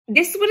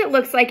This is what it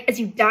looks like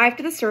as you dive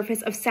to the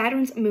surface of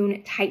Saturn's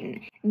moon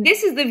Titan.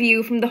 This is the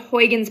view from the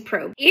Huygens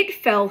probe. It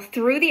fell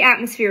through the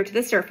atmosphere to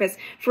the surface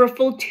for a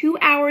full 2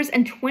 hours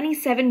and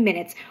 27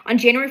 minutes on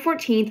January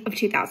 14th of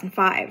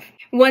 2005.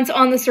 Once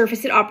on the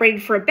surface, it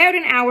operated for about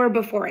an hour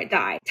before it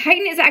died.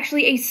 Titan is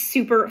actually a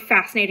super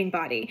fascinating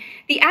body.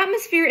 The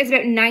atmosphere is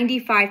about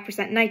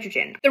 95%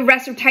 nitrogen. The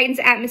rest of Titan's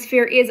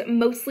atmosphere is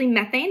mostly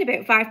methane,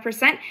 about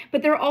 5%,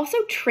 but there are also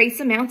trace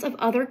amounts of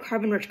other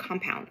carbon-rich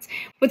compounds.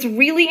 What's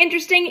really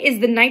interesting is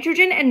the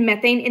nitrogen and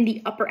methane in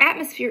the upper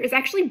atmosphere is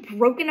actually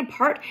broken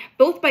apart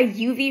both by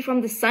UV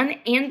from the sun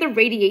and the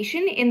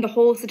radiation in the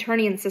whole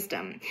Saturnian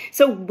system.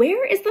 So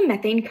where is the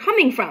methane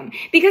coming from?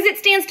 Because it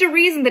stands to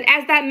reason that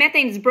as that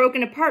methane is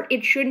broken apart,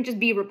 it shouldn't just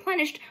be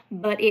replenished,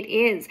 but it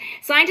is.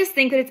 Scientists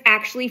think that it's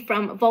actually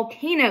from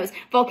volcanoes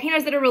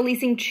that are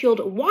releasing chilled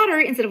water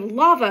instead of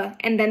lava,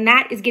 and then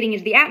that is getting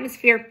into the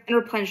atmosphere and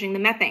replenishing the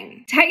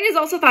methane. Titan is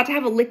also thought to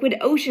have liquid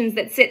oceans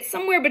that sit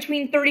somewhere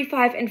between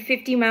 35 and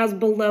 50 miles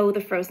below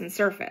the frozen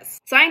surface.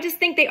 Scientists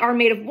think they are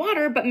made of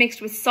water, but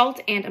mixed with salt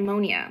and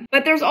ammonia.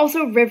 But there's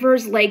also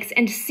rivers, lakes,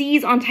 and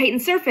seas on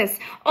Titan's surface,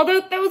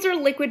 although those are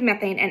liquid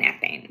methane and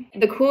ethane.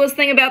 The coolest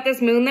thing about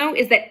this moon, though,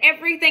 is that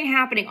everything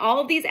happening,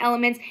 all of these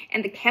elements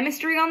and the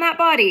chemistry on that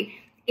body,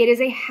 it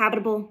is a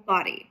habitable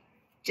body.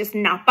 Just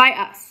not by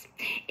us.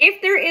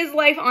 If there is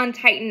life on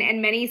Titan,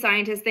 and many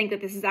scientists think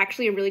that this is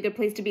actually a really good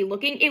place to be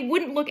looking, it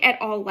wouldn't look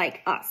at all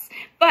like us.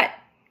 But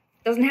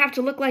it doesn't have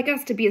to look like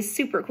us to be a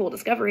super cool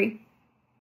discovery.